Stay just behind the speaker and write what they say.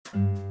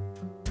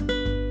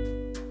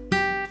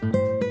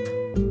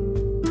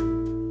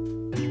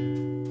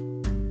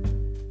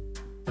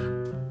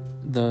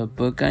The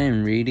book I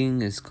am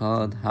reading is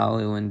called How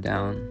It Went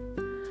Down.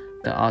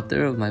 The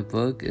author of my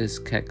book is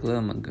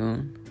Kekla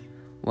Magoon.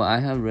 What I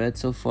have read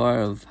so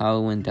far of How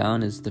It Went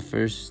Down is the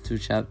first 2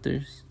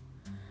 chapters.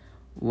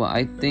 What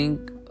I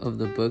think of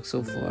the book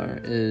so far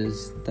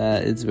is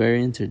that it's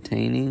very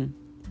entertaining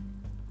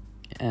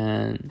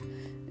and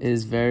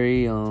is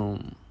very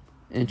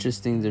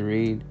interesting to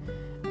read,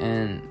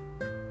 and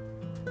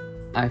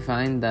I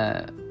find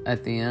that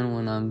at the end,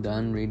 when I'm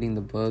done reading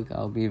the book,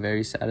 I'll be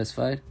very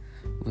satisfied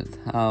with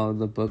how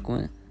the book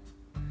went,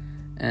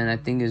 and I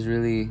think it's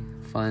really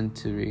fun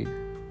to read.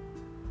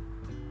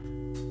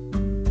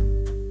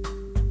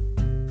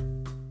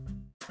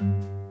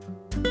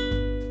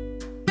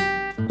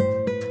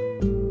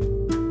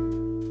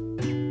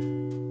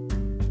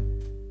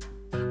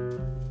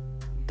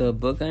 The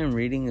book I'm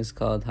reading is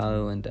called How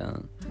It Went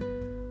Down.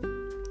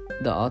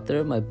 The author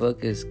of my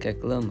book is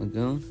Kekla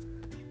Magoon,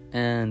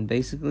 and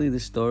basically the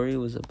story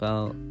was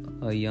about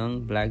a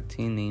young black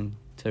teen named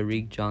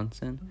Tariq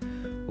Johnson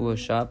who was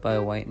shot by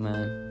a white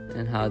man,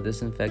 and how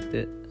this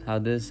affected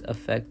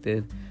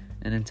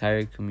an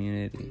entire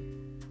community.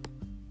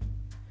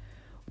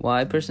 What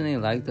I personally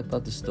liked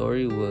about the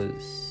story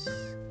was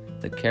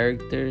the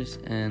characters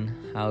and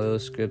how it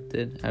was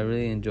scripted. I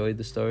really enjoyed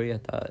the story. I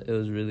thought it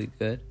was really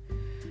good.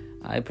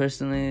 I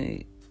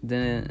personally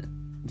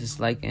didn't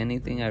dislike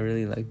anything. I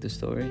really liked the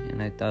story,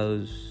 and I thought it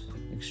was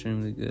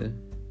extremely good.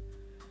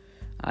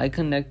 I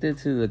connected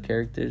to the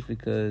characters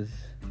because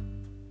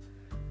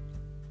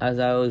as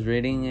I was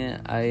reading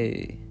it,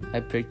 I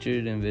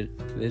pictured and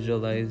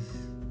visualized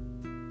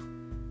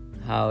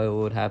how it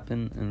would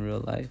happen in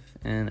real life,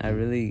 and I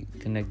really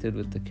connected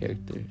with the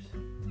characters.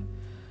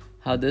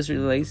 How this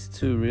relates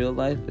to real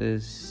life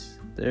is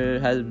there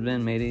has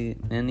been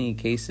many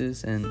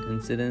cases and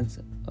incidents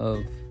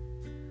of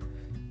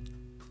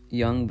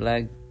young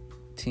black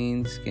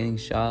teens getting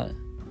shot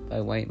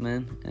by white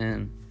men,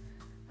 and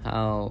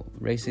how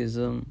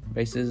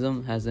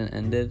racism hasn't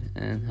ended,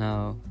 and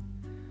how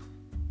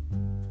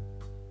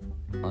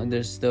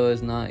there still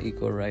is not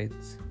equal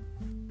rights.